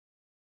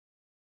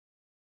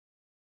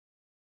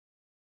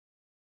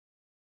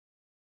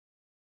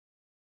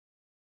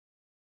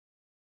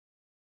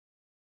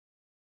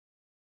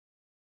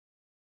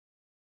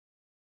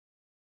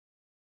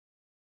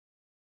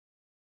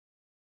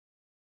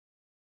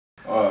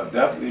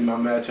Definitely my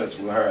matchups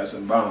with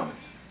Harrison Bonds.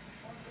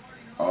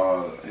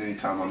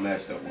 Anytime I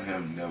matched up with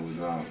him, that was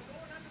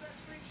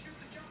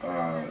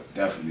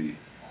definitely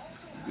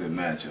good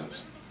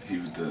matchups. He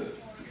was the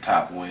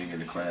top wing in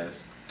the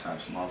class,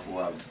 top small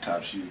forward, I was the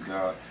top shooting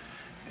guard,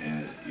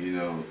 and you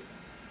know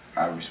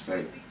I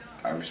respect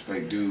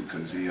dude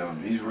because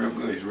he's real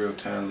good. He's real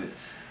talented.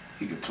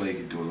 He could play. He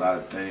could do a lot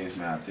of things,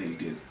 man. I think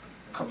he gets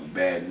a couple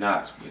bad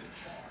knocks, but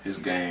his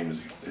game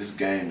is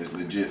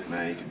legit,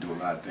 man. He can do a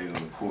lot of things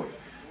on the court,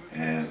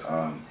 and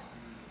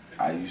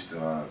I used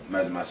to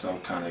measure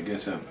myself kind of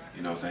against him.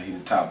 You know what I'm saying? He's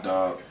the top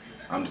dog.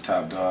 I'm the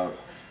top dog.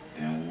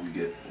 And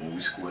when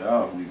we square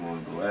off, we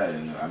gonna go at it.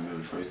 And I remember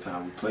the first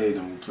time we played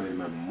him at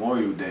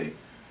Memorial Day,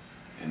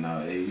 and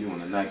AU on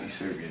the Nike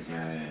circuit,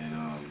 man. And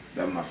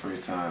that was my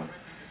first time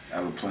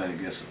ever playing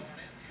against him.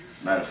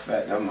 Matter of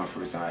fact, that was my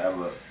first time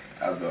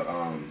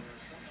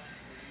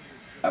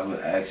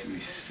ever actually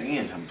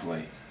seeing him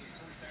play.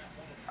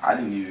 I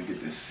didn't even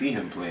get to see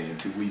him play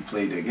until we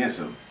played against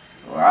him.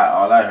 So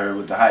all I heard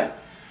was the hype.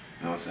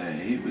 You know what I'm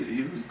saying? He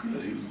was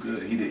good. He was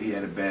good. He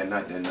had a bad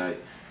night that night.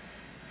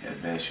 He had a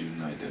bad shooting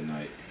night that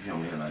night. He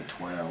only had like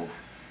 12.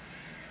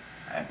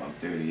 I had about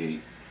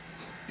 38.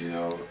 You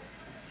know,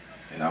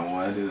 and I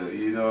wanted to.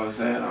 You know what I'm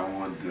saying? I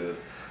wanted to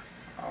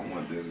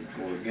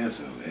go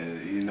against him,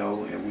 and you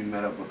know, and we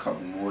met up a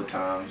couple more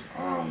times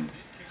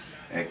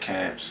at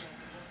camps.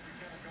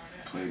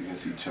 Played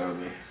against each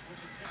other.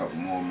 A couple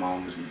more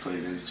moments we played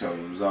against each other.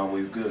 It was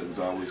always good. It was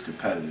always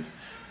competitive.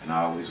 And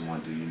I always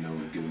wanted to, you know,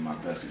 give him my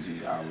best because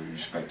I always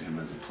respected him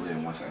as a player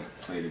once I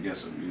played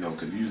against him, you know,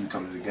 because usually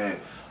coming to the game,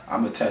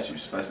 I'm going to test you,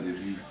 especially if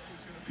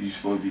you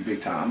supposed to be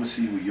big time. I'm going to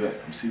see where you're at.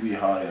 I'm going to see where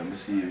you're hard at. I'm going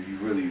to see if you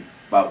really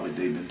about what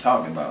they've been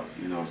talking about.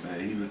 You know what I'm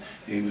saying?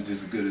 He was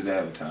just as good as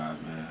advertised,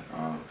 man.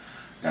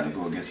 Got to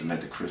go against him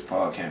at the Chris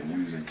Paul camp when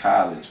we was in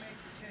college.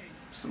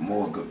 Some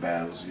more good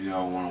battles, you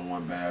know,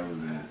 one-on-one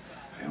battles,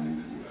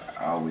 and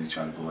I always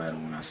try to go at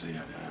him when I see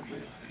him, man,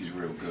 but he's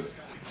real good.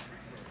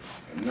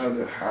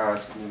 Another high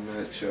school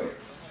matchup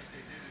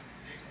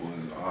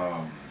was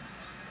I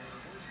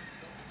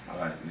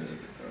like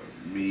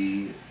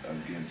me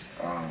against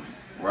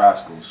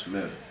Roscoe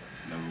Smith.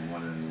 Never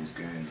one of those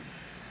games.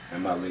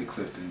 In my late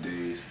Clifton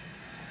days,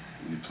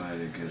 we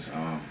played against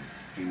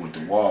he went to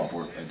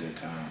Walbrook at that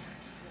time.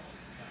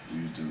 We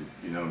used to,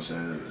 you know what I'm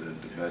saying,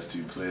 the best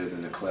two players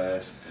in the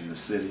class in the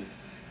city. You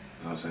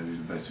know what I'm saying? We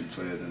were the best two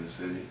players in the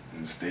city,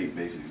 in the state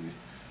basically.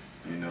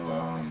 You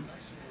know,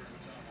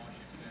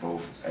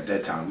 both at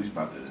that time we was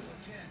about the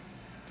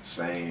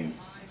same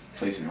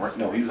place in rank.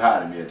 No, he was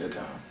higher than me at that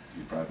time. He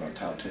was probably about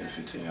top 10,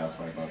 15. I was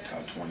probably about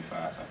top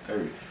 25, top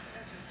 30.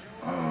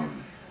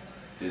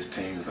 His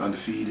team was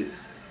undefeated.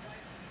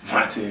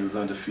 My team was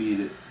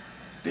undefeated.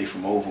 They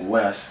from over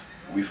west.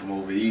 We from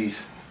over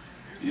east.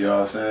 You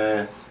know what I'm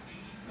saying?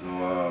 So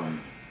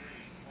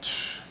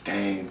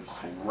game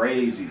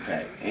crazy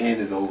packed, and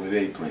it's over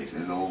their place.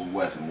 It's over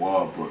west in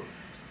Walbrook.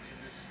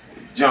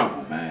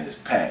 Jungle, man, it's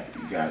packed.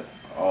 You got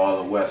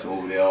all the west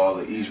over there, all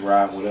the east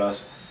riding with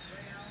us.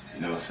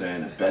 You know what I'm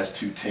saying? The best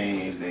two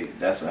teams,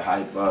 that's a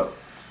hype up.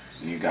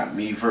 And you got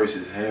me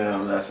versus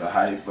him, that's a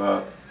hype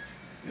up.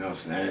 You know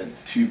what I'm saying?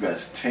 Two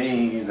best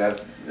teams,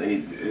 it's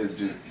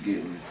just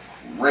getting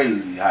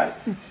crazy hype.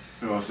 You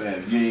know what I'm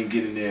saying? If you ain't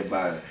getting there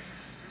by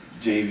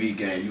JV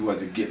game, you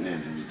wasn't getting in.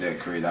 It was that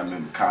crazy. I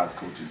remember college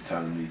coaches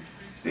telling me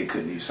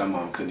some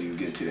of them couldn't even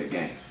get into that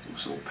game. It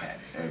was so packed.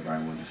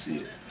 Everybody wanted to see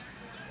it.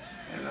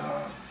 And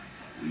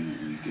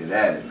we get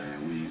at it,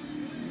 man. We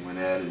went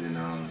at it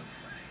and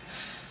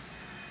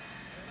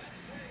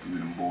blew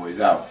them boys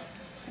out.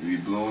 We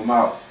blew them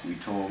out. We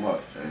tore them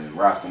up. And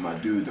Roscoe, my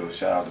dude, though,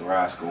 shout out to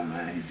Roscoe,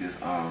 man. He just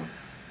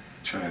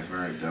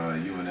transferred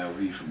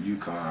UNLV from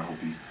UConn. I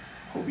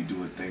hope he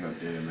do his thing up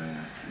there,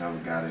 man. Another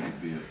guy that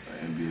could be an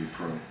NBA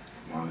pro.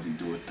 As long as he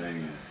do his thing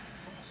and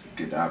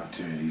get the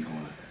opportunity, he's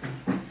gonna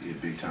be a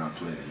big time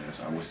player, man.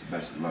 So I wish the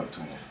best of luck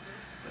to him.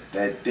 But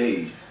that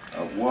day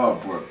at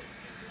Walbrook,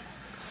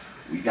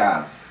 we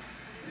got him.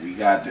 We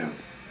got them.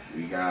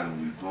 We got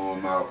him. We blew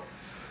him out.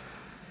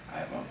 I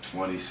had about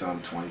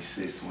 20-something,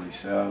 26,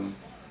 27.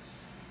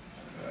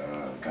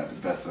 Got the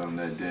best of them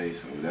that day,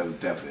 so that was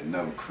definitely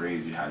another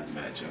crazy hype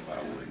matchup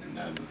I would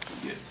never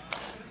forget.